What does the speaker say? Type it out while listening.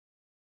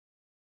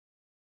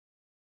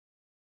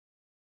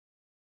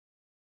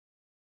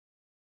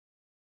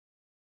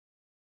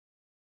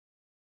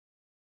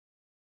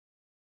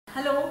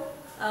Hello,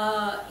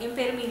 என்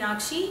பேர்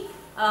மீனாட்சி.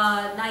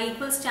 நான்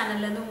equals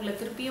சேனல்லேருந்து உங்களை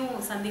திருப்பியும்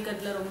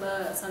சந்திக்கிறதுல ரொம்ப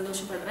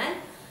சந்தோஷப்படுறேன்.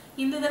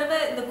 இந்த தடவை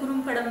இந்த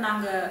குறும்படம்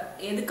நாங்கள்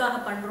எதுக்காக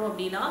பண்ணுறோம்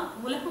அப்படின்னா,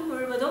 உலகம்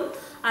முழுவதும்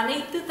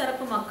அனைத்து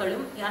தரப்பு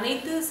மக்களும்,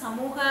 அனைத்து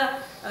சமூக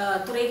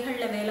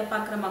துறைகளில் வேலை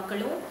பார்க்குற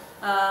மக்களும்,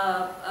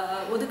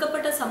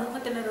 ஒதுக்கப்பட்ட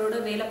சமூகத்தினரோடு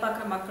வேலை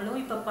பார்க்குற மக்களும்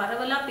இப்போ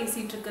பரவலாக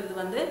பேசிகிட்டு இருக்கிறது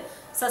வந்து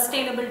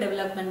சஸ்டைனபிள்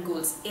டெவலப்மெண்ட்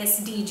கோல்ஸ்,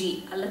 எஸ்டிஜி,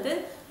 அல்லது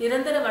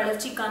நிரந்தர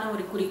வளர்ச்சிக்கான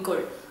ஒரு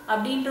குறிக்கோள்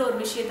அப்படின்ற ஒரு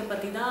விஷயத்தை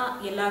பற்றி தான்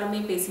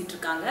எல்லாருமே பேசிகிட்டு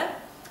இருக்காங்க.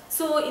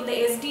 ஸோ இந்த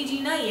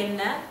எஸ்டிஜினா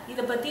என்ன,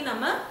 இதை பற்றி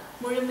நம்ம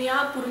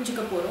முழுமையாக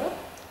புரிஞ்சுக்க போகிறோம்.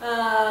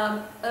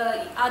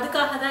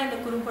 அதுக்காக தான் இந்த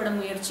குறும்பட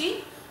முயற்சி.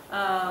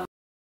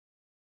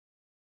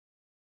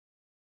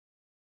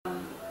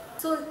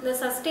 ஸோ இந்த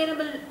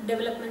சஸ்டைனபிள்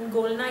டெவலப்மெண்ட்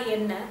கோல்னா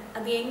என்ன,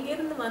 அது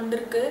எங்கேருந்து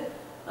வந்திருக்கு,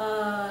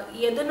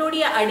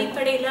 எதனுடைய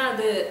அடிப்படையில்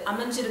அது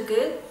அமைஞ்சிருக்கு,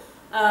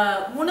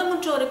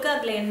 ஊனமுற்றோருக்கு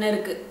அதில் என்ன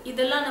இருக்குது,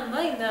 இதெல்லாம்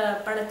நம்ம இந்த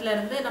படத்துல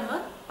இருந்து நம்ம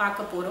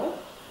பார்க்க போகிறோம்,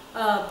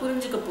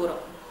 புரிஞ்சுக்க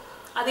போகிறோம்.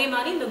 அதே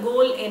மாதிரி இந்த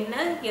கோல் என்ன,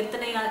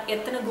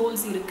 எத்தனை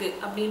கோல்ஸ் இருக்குது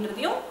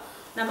அப்படின்றதையும்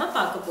நம்ம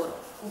பார்க்க போகிறோம்.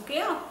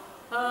 ஓகேயா?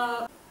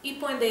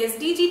 இப்போ இந்த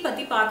எஸ்டிஜி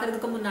பற்றி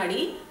பார்க்கறதுக்கு முன்னாடி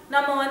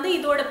நம்ம வந்து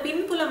இதோட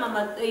பின்புலம்,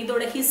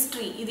 இதோட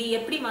ஹிஸ்ட்ரி, இது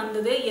எப்படி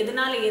வந்தது,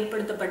 எதனால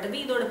ஏற்படுத்தப்பட்டது,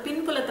 இதோட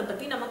பின்புலத்தை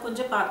பற்றி நம்ம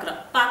கொஞ்சம்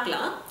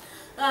பார்க்கலாம்.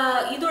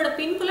 இதோட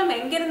பின்புலம்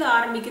எங்கேருந்து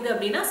ஆரம்பிக்குது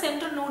அப்படின்னா,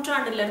 சென்ற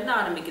நூற்றாண்டுல இருந்து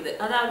ஆரம்பிக்குது.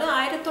 அதாவது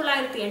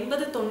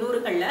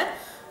 1980-90களில்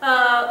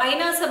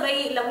ஐநா சபை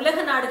இல்லை உலக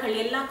நாடுகள்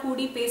எல்லாம்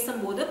கூடி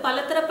பேசும்போது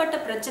பலதரப்பட்ட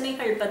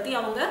பிரச்சனைகள் பற்றி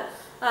அவங்க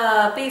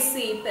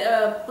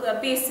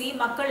பேசி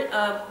மக்கள்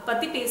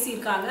பற்றி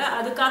பேசியிருக்காங்க.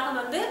 அதுக்காக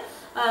வந்து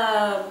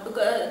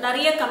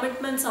நிறைய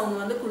கமிட்மெண்ட்ஸ் அவங்க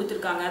வந்து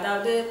கொடுத்துருக்காங்க.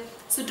 அதாவது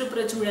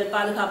சுற்றுப்புறச்சூழல்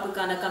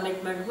பாதுகாப்புக்கான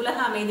கமிட்மெண்ட், உலக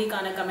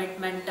அமைதிக்கான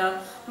கமிட்மெண்ட்,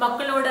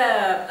 மக்களோட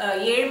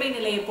ஏழ்மை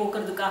நிலையை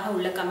போக்குறதுக்காக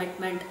உள்ள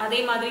கமிட்மெண்ட், அதே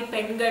மாதிரி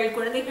பெண்கள்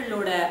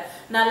குழந்தைகளோட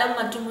நலம்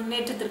மற்றும்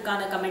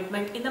முன்னேற்றத்திற்கான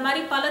கமிட்மெண்ட், இந்த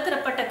மாதிரி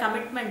பலதரப்பட்ட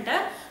கமிட்மெண்ட்டை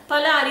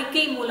பல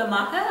அறிக்கை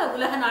மூலமாக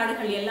உலக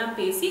நாடுகள் எல்லாம்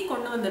பேசி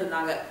கொண்டு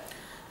வந்திருந்தாங்க.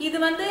 இது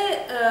வந்து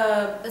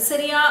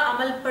சரியா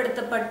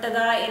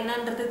அமல்படுத்தப்பட்டதா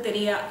என்னன்றது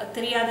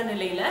தெரியாத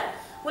நிலையில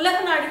உலக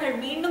நாடுகள்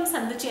மீண்டும்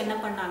சந்திச்சு என்ன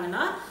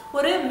பண்ணாங்கன்னா,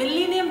 ஒரு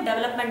மில்லினியம்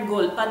டெவலப்மெண்ட்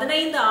கோல்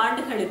 15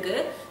 ஆண்டுகளுக்கு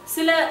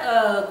சில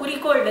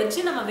குறிக்கோள் வச்சு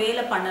நம்ம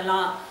வேலை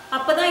பண்ணலாம்,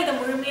 அப்பதான் இதை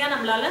முழுமையா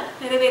நம்மளால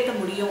நிறைவேற்ற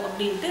முடியும்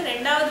அப்படின்ட்டு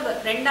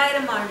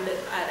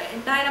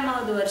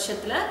 2000வது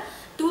வருஷத்துல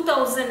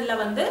 2000ல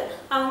வந்து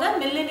அவங்க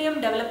மில்லினியம்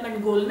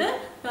டெவலப்மெண்ட் கோல்னு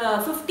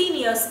 15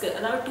 இயர்ஸ்க்கு,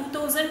 அதாவது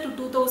 2000 to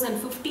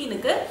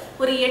 2015க்கு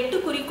ஒரு 8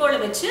 குறிக்கோளை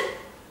வச்சு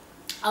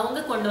அவங்க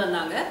கொண்டு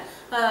வந்தாங்க.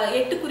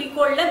 8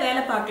 குறிக்கோள்ல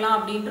வேலை பார்க்கலாம்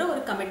அப்படின்ற ஒரு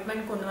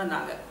கமிட்மெண்ட் கொண்டு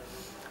வந்தாங்க.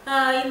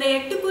 இந்த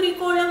 8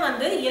 குறிக்கோளும்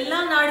வந்து எல்லா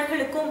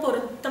நாடுகளுக்கும்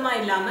பொருத்தமா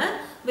இல்லாம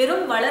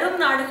வெறும் வளரும்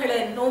நாடுகளை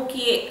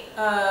நோக்கியே,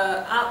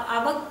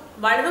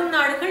 வளரும்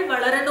நாடுகள்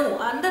வளரணும்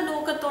அந்த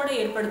நோக்கத்தோட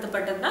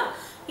ஏற்படுத்தப்பட்டதுதான்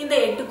இந்த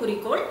 8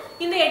 குறிக்கோள்.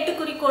 இந்த 8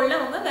 குறிக்கோள்ல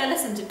அவங்க வேலை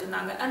செஞ்சுட்டு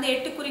இருந்தாங்க. அந்த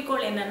 8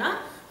 குறிக்கோள் என்னன்னா,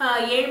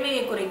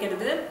 ஏழ்மையை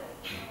குறைக்கிறது,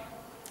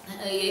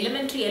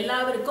 எலிமெண்ட்ரி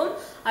எல்லாருக்கும்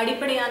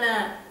அடிப்படையான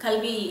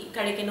கல்வி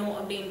கிடைக்கணும்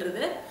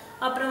அப்படின்றது,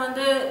 அப்புறம்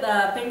வந்து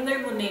பெண்கள்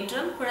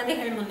முன்னேற்றம்,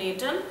 குழந்தைகள்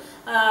முன்னேற்றம்,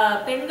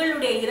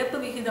 பெண்களுடைய இறப்பு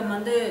விகிதம்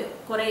வந்து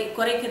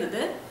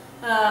குறைக்கிறது,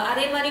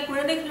 அதே மாதிரி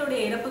குழந்தைகளுடைய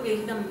இறப்பு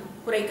விகிதம்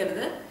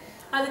குறைக்கிறது,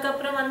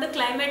 அதுக்கப்புறம் வந்து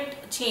கிளைமேட்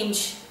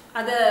சேஞ்ச்,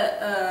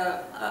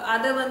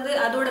 அதை வந்து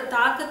அதோட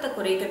தாக்கத்தை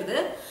குறைக்கிறது.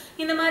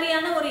 இந்த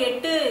மாதிரியான ஒரு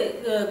 8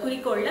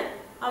 குறிக்கோள்ல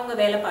அவங்க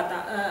வேலை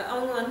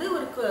அவங்க வந்து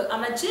ஒரு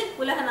அமைச்சு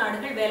உலக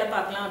நாடுகள் வேலை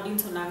பார்க்கலாம்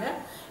அப்படின்னு சொன்னாங்க.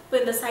 இப்போ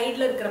இந்த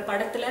சைட்ல இருக்கிற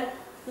படத்துல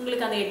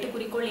உங்களுக்கு அந்த 8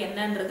 குறிக்கோள்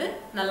என்னன்றது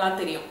நல்லா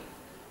தெரியும்.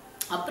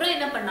 அப்புறம்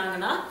என்ன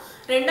பண்ணாங்கன்னா,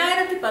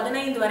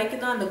 2015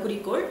 வரைக்கும் தான் அந்த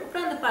குறிக்கோள்.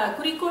 அப்புறம் அந்த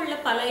குறிக்கோள்ல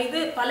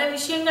பல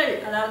விஷயங்கள்,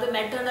 அதாவது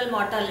மெட்டர்னல்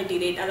மார்டாலிட்டி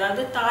ரேட்,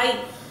 அதாவது தாய்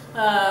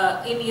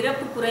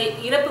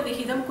இறப்பு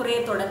விகிதம் குறைய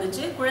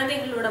தொடங்குச்சு,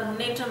 குழந்தைகளோட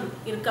முன்னேற்றம்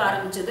இருக்க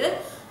ஆரம்பிச்சது,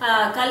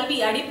 கல்வி,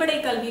 அடிப்படை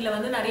கல்வியில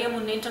வந்து நிறைய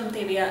முன்னேற்றம்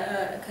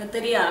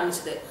தெரிய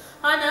ஆரம்பிச்சது.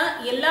 ஆனா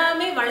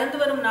எல்லாமே வளர்ந்து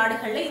வரும்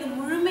நாடுகள்ல இது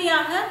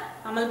முழுமையாக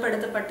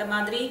அமல்படுத்தப்பட்ட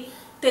மாதிரி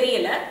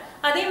தெரியல.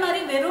 அதே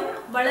மாதிரி வெறும்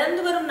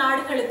வளர்ந்து வரும்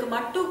நாடுகளுக்கு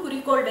மட்டும்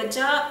குறிக்கோள்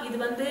வச்சா இது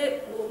வந்து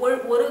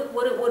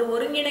ஒரு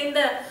ஒருங்கிணைந்த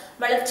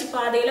வளர்ச்சி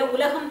பாதையில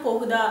உலகம்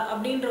போகுதா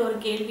அப்படின்ற ஒரு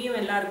கேள்வியும்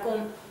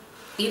எல்லாருக்கும்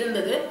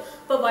இருந்தது.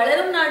 இப்போ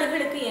வளரும்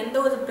நாடுகளுக்கு எந்த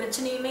ஒரு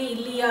பிரச்சனையுமே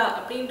இல்லையா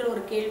அப்படின்ற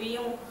ஒரு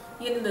கேள்வியும்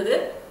இருந்தது.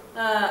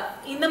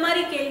 இந்த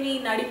மாதிரி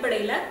கேள்வியின்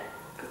அடிப்படையில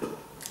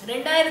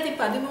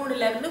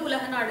 2013ல இருந்து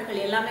உலக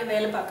நாடுகள் எல்லாமே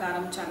வேலை பார்க்க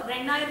ஆரம்பிச்சாங்க.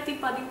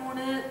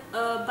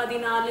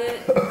 2013-14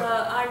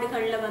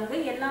 ஆண்டுகள்ல வந்து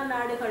எல்லா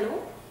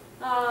நாடுகளும்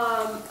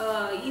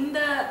இந்த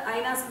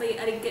ஐநா சபை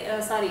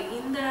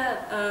இந்த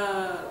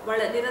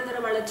நிரந்தர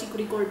வளர்ச்சி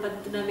குறிக்கோள்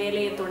பத்தின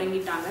வேலையை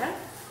தொடங்கிட்டாங்க.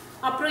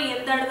 அப்புறம்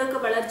எந்த அளவுக்கு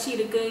வளர்ச்சி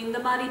இருக்கு, இந்த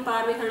மாதிரி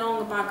பார்வைகளும்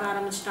அவங்க பார்க்க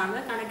ஆரம்பிச்சிட்டாங்க,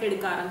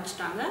 கணக்கெடுக்க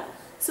ஆரம்பிச்சிட்டாங்க.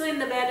 ஸோ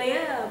இந்த வேலையை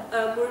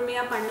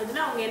முழுமையாக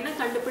பண்ணதுல அவங்க என்ன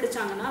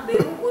கண்டுபிடிச்சாங்கன்னா,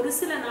 வெறும் ஒரு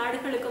சில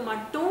நாடுகளுக்கு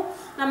மட்டும்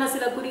நம்ம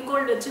சில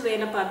குறிக்கோள் வச்சு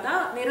வேலை பார்த்தா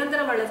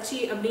நிரந்தர வளர்ச்சி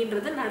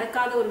அப்படின்றது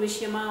நடக்காத ஒரு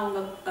விஷயமா அவங்க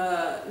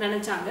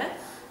நினைச்சாங்க.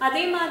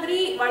 அதே மாதிரி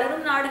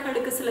வளரும்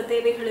நாடுகளுக்கு சில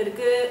தேவைகள்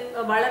இருக்கு,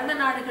 வளர்ந்த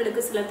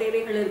நாடுகளுக்கு சில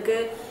தேவைகள் இருக்கு.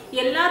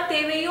 எல்லா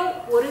தேவையும்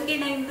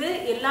ஒருங்கிணைந்து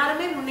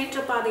எல்லாருமே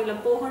முன்னேற்ற பாதையில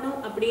போகணும்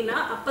அப்படின்னா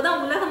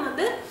அப்பதான் உலகம்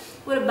வந்து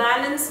ஒரு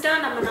பேலன்ஸ்டா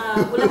நம்ம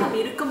உலகம்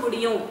இருக்க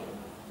முடியும்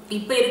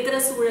இப்ப இருக்கிற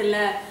சூழல்ல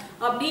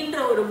அப்படின்ற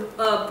ஒரு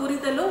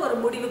புரிதலும் ஒரு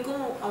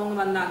முடிவுக்கும் அவங்க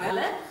வந்தாங்க.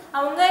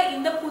 அவங்க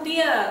இந்த புதிய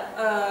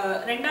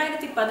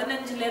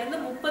 2015ல இருந்து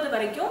 30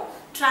 வரைக்கும்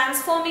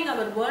transforming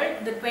our world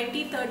the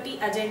 2030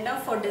 agenda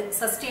for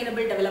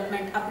sustainable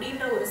development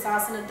அப்படின்ற ஒரு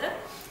சாசனத்தை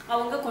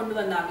அவங்க கொண்டு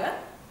வந்தாங்க.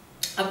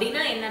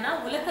 அப்படின்னா என்னன்னா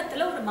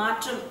உலகத்துல ஒரு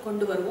மாற்றம்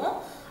கொண்டு வருவோம்.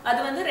 அது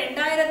வந்து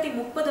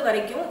 2030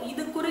 வரைக்கும்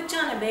இது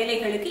குறிச்சான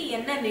வேலைகளுக்கு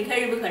என்ன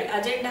நிகழ்வுகள்,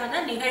 அஜெண்டான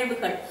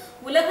நிகழ்வுகள்,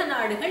 உலக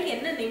நாடுகள்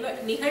என்ன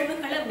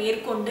நிகழ்வுகளை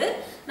மேற்கொண்டு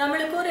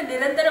நம்மளுக்கு ஒரு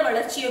நிரந்தர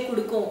வளர்ச்சியை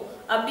கொடுக்கும்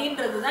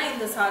அப்படின்றதுதான்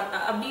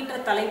அப்படின்ற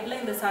தலைப்புல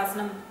இந்த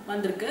சாசனம்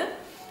வந்திருக்கு.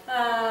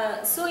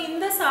 ஸோ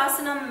இந்த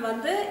சாசனம்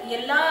வந்து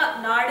எல்லா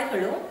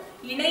நாடுகளும்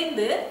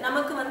இணைந்து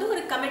நமக்கு வந்து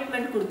ஒரு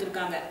கமிட்மெண்ட்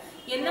கொடுத்துருக்காங்க.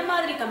 என்ன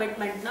மாதிரி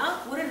கமிட்மெண்ட்னா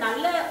ஒரு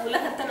நல்ல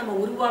உலகத்தை நம்ம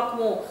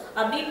உருவாக்குவோம்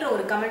அப்படின்ற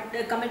ஒரு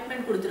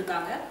கமிட்மெண்ட்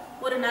கொடுத்துருக்காங்க.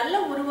 ஒரு நல்ல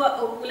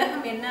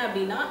உலகம் என்ன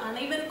அப்படின்னா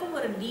அனைவருக்கும்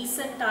ஒரு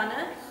டீசென்டான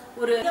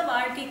ஒரு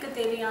வாழ்க்கைக்கு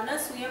தேவையான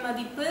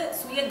சுயமதிப்பு,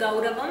 சுய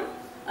கௌரவம்,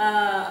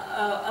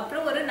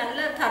 அப்புறம் ஒரு நல்ல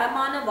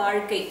தரமான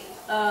வாழ்க்கை,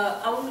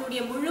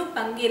 அவங்களுடைய முழு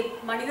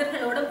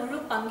மனிதர்களோட முழு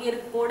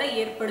பங்கேற்போட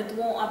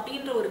ஏற்படுத்துவோம்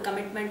அப்படின்ற ஒரு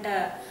கமிட்மெண்ட்டை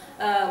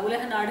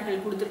உலக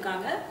நாடுகள்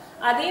கொடுத்துருக்காங்க.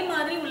 அதே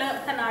மாதிரி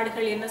உலக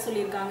நாடுகள் என்ன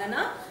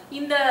சொல்லியிருக்காங்கன்னா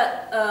இந்த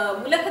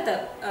உலகத்தை,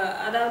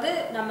 அதாவது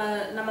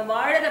நம்ம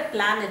வாழற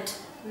பிளானட்,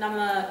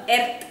 நம்ம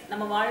எர்த்,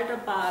 நம்ம வாழ்ற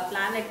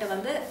பிளானட்டை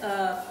வந்து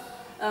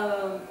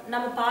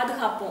நம்ம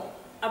பாதுகாப்போம்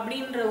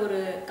அப்படின்ற ஒரு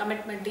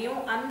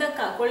கமிட்மெண்ட்டையும் அந்த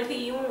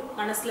கொள்கையும்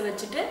மனசுல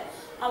வச்சுட்டு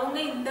அவங்க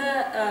இந்த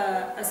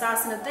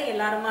சாசனத்தை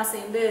எல்லாருமா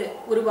சேர்ந்து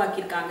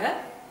உருவாக்கியிருக்காங்க.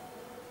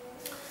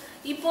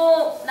 இப்போ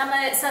நம்ம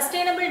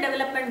சஸ்டைனபிள்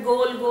டெவலப்மெண்ட்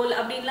கோல்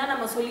அப்படின்லாம்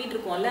நம்ம சொல்லிட்டு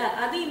இருக்கோம்ல,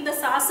 அது இந்த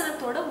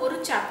சாசனத்தோட ஒரு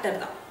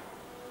சாப்டர் தான்.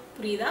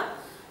 புரியுதா?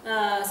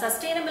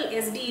 சஸ்டைனபிள்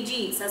SDG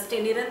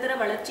நிரந்தர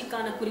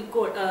வளர்ச்சிக்கான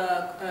குறிக்கோள்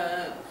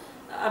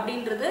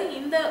அப்படின்றது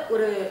இந்த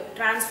ஒரு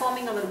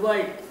டிரான்ஸ்ஃபார்மிங் அவர்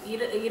வேர்ல்ட்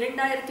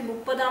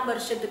 2030ஆம்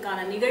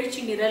வருஷத்துக்கான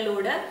நிகழ்ச்சி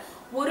நிரலோட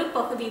ஒரு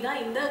பகுதி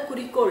தான் இந்த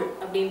குறிக்கோள்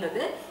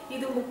அப்படின்றது.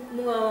 இது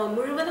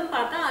முழுவதும்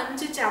பார்த்தா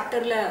 5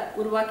 சாப்டர்ல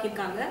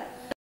உருவாக்கியிருக்காங்க.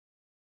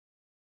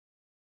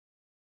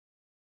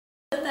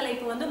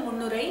 தலைப்பு வந்து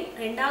முன்னுரை,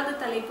 2வது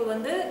தலைப்பு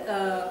வந்து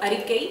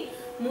அறிக்கை,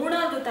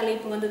 3வது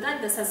தலைப்பு வந்து தான்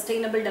இந்த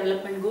சஸ்டைனபிள்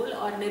டெவலப்மெண்ட் கோல்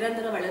ஆர்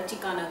நிரந்தர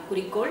வளர்ச்சிக்கான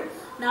குறிக்கோள்,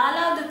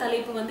 4வது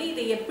தலைப்பு வந்து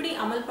இதை எப்படி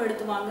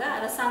அமல்படுத்துவாங்க,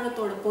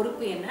 அரசாங்கத்தோட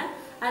பொறுப்பு என்ன,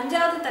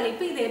 5வது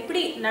தலைப்பு இதை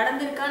எப்படி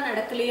நடந்திருக்கா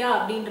நடக்கலையா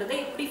அப்படின்றத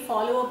எப்படி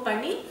ஃபாலோ அப்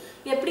பண்ணி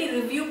எப்படி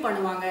ரிவ்யூ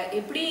பண்ணுவாங்க,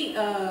 எப்படி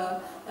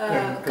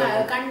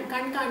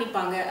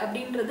கண்காணிப்பாங்க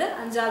அப்படின்றது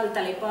 5வது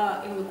தலைப்பா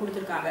இவங்க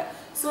கொடுத்துருக்காங்க.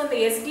 ஸோ இந்த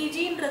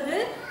SDGன்றது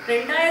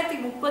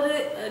 2030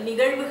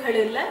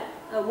 நிகழ்வுகளில்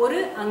ஒரு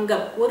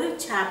அங்கம், ஒரு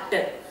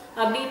சாப்டர்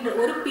அப்படின்ற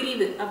ஒரு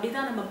பிரிவு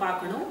அப்படிதான் நம்ம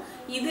பார்க்கணும்.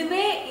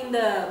 இதுவே இந்த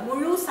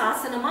முழு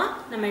சாசனமா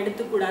நம்ம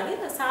எடுத்துக்கூடாது.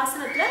 இந்த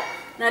சாசனத்துல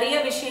நிறைய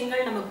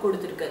விஷயங்கள் நமக்கு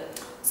கொடுத்துருக்கு.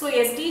 ஸோ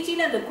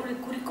SDGல அந்த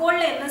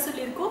குறிக்கோள்ல என்ன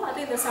சொல்லியிருக்கோ அது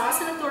இந்த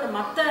சாசனத்தோட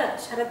மற்ற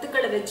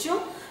ஷரத்துக்களை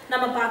வச்சும்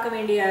நம்ம பார்க்க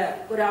வேண்டிய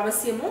ஒரு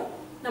அவசியமும்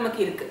நமக்கு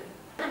இருக்கு,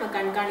 நம்ம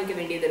கண்காணிக்க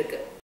வேண்டியது இருக்கு.